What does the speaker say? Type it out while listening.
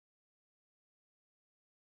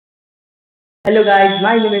Hello guys,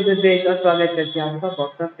 my name is Suresh और स्वागत करते हैं आपका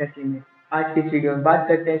बॉक्स ऑफ रेसलिंग में। आज की इस वीडियो में बात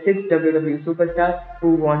करते हैं 6 WWE superstar who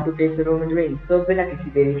want to take the Roman Reigns. तो बिना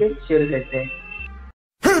किसी देरी के शुरू करते हैं।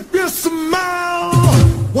 If you smell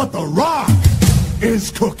what the Rock is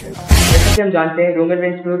cooking. जैसा कि हम जानते हैं, रोमन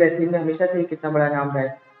रेंज प्रो रेसलिंग में हमेशा से कितना बड़ा नाम रहा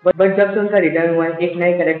है, बट जब से उनका रिटर्न हुआ है एक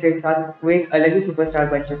नए कैरेक्टर के साथ, वो एक अलग ही सुपरस्टार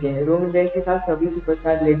बन चुके हैं। रोमन रेंज के साथ सभी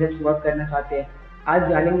सुपरस्टार लेजेंड्स वर्क करना चाहते हैं। आज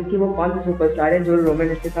जानेंगे कि वो कौन से सुपरस्टार हैं जो रोमन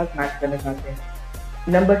रेंज के साथ मैच करना चाहते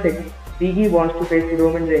हैं। Number 6, बिगी wants to face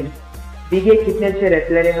Roman Reigns. बिगी एक कितने अच्छे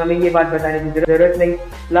रेसलर हैं, हमें ये बात बताने की जरूरत नहीं।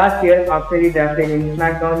 Last year after he drafted in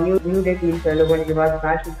SmackDown, new day team fail होने के बाद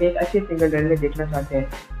मैच में एक अच्छे सिंगल रन में देखना चाहते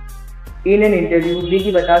हैं। इन एन इंटरव्यू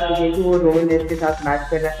बिगी बता चुके हैं कि वो रोमन रेंज के साथ मैच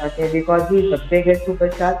करना चाहते हैं because he is the biggest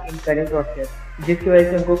superstar in current roster, जिसकी वजह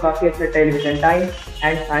से उनको काफी अच्छा television time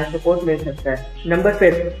and fan support मिल सकता है। Number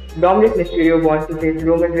 5, Dominik Mysterio wants to face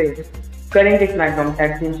Roman Reigns. Current SmackDown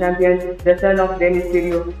tag team champion, the son of Rey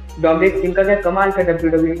Mysterio, Dominic, जिनका क्या कमाल का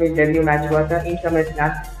WWE में डेब्यू मैच हुआ था इन समय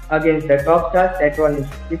slam against the top star Seth Rollins,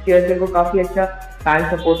 जिसकी वजह से उनको काफी अच्छा फैन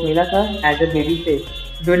सपोर्ट मिला था as a baby face.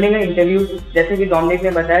 During an interview, जैसे कि डोमिनिक ने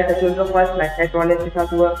बताया था कि उनका फर्स्ट मैच सेथ रॉलिंस के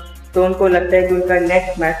साथ हुआ, तो उनको लगता है कि उनका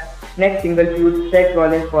next single feud Seth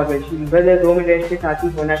Rollins forward Roman Reigns के साथ ही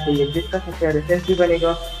होना चाहिए, जिसका सबसे ज्यादा सेंस भी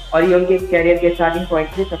बनेगा और ये उनके कैरियर के स्टार्टिंग पॉइंट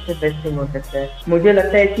से सबसे बेस्ट थिंग हो सकता है। मुझे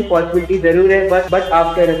लगता है इसकी पॉसिबिलिटी जरूर है, but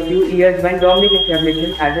after a few years when Dominic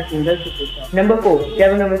established as a single superstar. Number 4,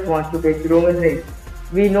 Kevin Owens wants to face Roman Reigns.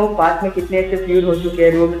 We know past में कितने अच्छे फ्यूड हो चुके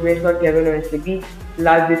हैं रोमन रेंज और केविन ओवेंस के बीच।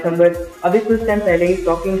 लास्ट दिसंबर, अभी कुछ टाइम पहले ही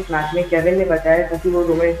टॉकिंग मैच में केविन ने बताया था कि वो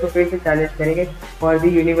रोमन रेंज को फिर से चैलेंज करेंगे for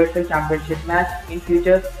the universal championship match in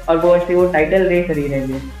future, और वो उनसे वो टाइटल रेस नहीं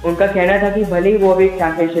रहेंगे। उनका कहना था कि भले ही वो अभी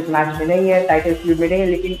चैंपियनशिप मैच में नहीं है, टाइटल फ्यूड में नहीं है,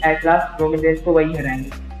 लेकिन एट लास्ट रोमन रेंज को वही हराएंगे।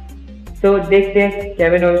 तो देखते हैं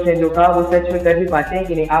केविन ओवेंस ने जो कहा वो सच में कर भी पाते हैं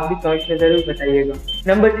कि नहीं। आप भी कमेंट्स में जरूर बताइएगा।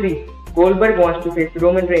 Number 3, Goldberg wants to face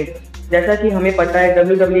Roman Reigns. जैसा कि हमें पता है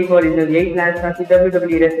WWE का ओरिजिनल यही प्लान था कि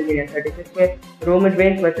WWE रेसलमेनिया 36 में रोमन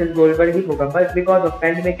रेंज वर्सेस गोल्डबर्ग ही होगा, but because of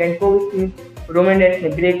pandemic and Covid Roman Reigns ने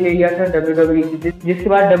ब्रेक ले लिया था WWE से, जिसके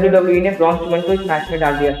बाद WWE ने ब्रॉन स्ट्रोमन को इस मैच में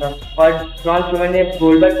डाल दिया था और ब्रॉन स्ट्रोमन ने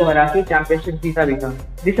गोल्डबर्ग को हरा के चैंपियनशिप जीता भी था।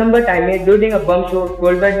 दिसंबर टाइम में during a bomb show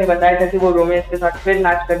Goldberg ने बताया था कि वो रोमन रेंज के साथ फिर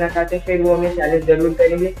मैच करना चाहते हैं, फिर वो हमें चैलेंज जरूर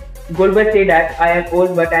करेंगे। Goldberg said that I am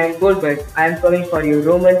old but I am Goldberg, I am coming for you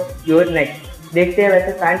Roman, your next. देखते हैं,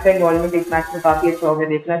 वैसे फैन का इन्वॉल्वमेंट इस मैच में काफी अच्छा होगा,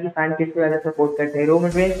 देखना कि फैन किसको ज्यादा सपोर्ट करते हैं, रोमन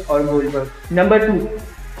रेंज और Goldberg. Number 2,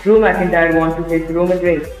 Drew McIntyre wants to face Roman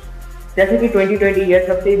Reigns. जैसे कि 2020 ईयर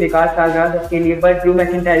सबसे बेकार साल रहा सबके लिए, बट ड्रू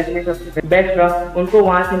मैकिंटायर इसमें सबसे बेस्ट रहा। उनको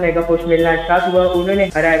वहां से मेगा पुश मिलना स्टार्ट हुआ, उन्होंने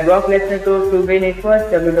हराया ब्रॉक लेसनर को to win it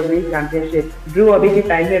first WWE championship. Drew अभी के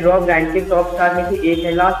टाइम में रॉ ब्रांड के टॉप स्टार में से एक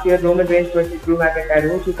है। Last year Roman Reigns versus Drew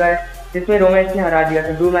McIntyre हो चुका है, जिसमें रोमन ने हरा दिया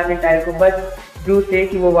था ड्रू मैकिंटायर को, बट ड्रू से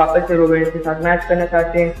कि वो वापस से रोमन के साथ मैच करना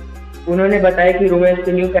चाहते हैं। उन्होंने बताया कि रोमन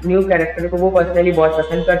के न्यू कैरेक्टर को वो पर्सनली बहुत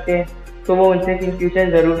पसंद करते हैं, तो वो उनसे इन फ्यूचर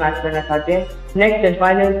जरूर मैच करना चाहते हैं। Next and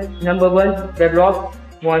final, number 1, the rock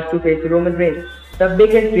wants to face Roman Reigns. The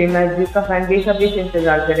biggest dream match जिसका फैन बेस अभी से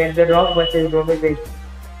इंतजार करें, the rock versus Roman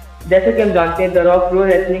Reigns. जैसे कि हम जानते हैं, द रॉक प्रो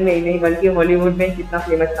रेसलिंग में ही नहीं बल्कि हॉलीवुड में कितना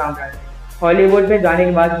फेमस काम रहा है। हॉलीवुड में जाने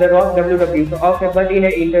के बाद द रॉक WWE तो ऑफ है, बट इन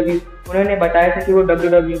इंटरव्यू उन्होंने बताया था कि वो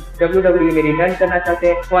WWE में रिटर्न करना चाहते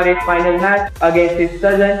हैं फॉर एक final match against his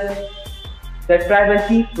cousin the tribal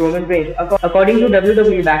chief Roman Reigns. According to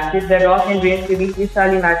WWE backstage, the rock and range के बीच इस साल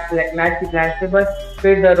ही मैच की प्लान थे, बस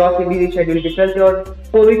फिर द रॉक के बिजी शेड्यूल के चलते और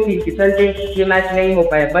कोविड के चलते ये मैच नहीं हो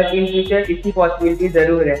पाया, बट इन फ्यूचर इसकी पॉसिबिलिटी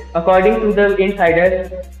जरूर है। According to the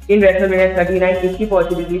insider in WrestleMania 39 इसकी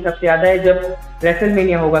पॉसिबिलिटी सबसे ज्यादा है जब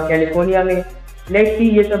रेसलमेनिया होगा कैलिफोर्निया में। लेट्स सी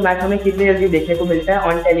ये सब मैच हमें कितनी जल्दी देखने को मिलता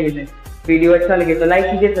है ऑन टेलीविजन। वीडियो अच्छा लगे तो लाइक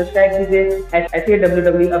कीजिए, सब्सक्राइब कीजिए ऐसे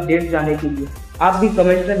WWE अपडेट्स जानने के लिए। आप भी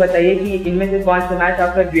कमेंट्स में बताइए कि इनमें से कौन सा मैच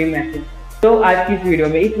आपका ड्रीम मैच है। तो आज की इस वीडियो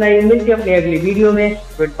में इतना ही, मिलते हैं अपनी अगली वीडियो में।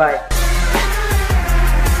 Good bye.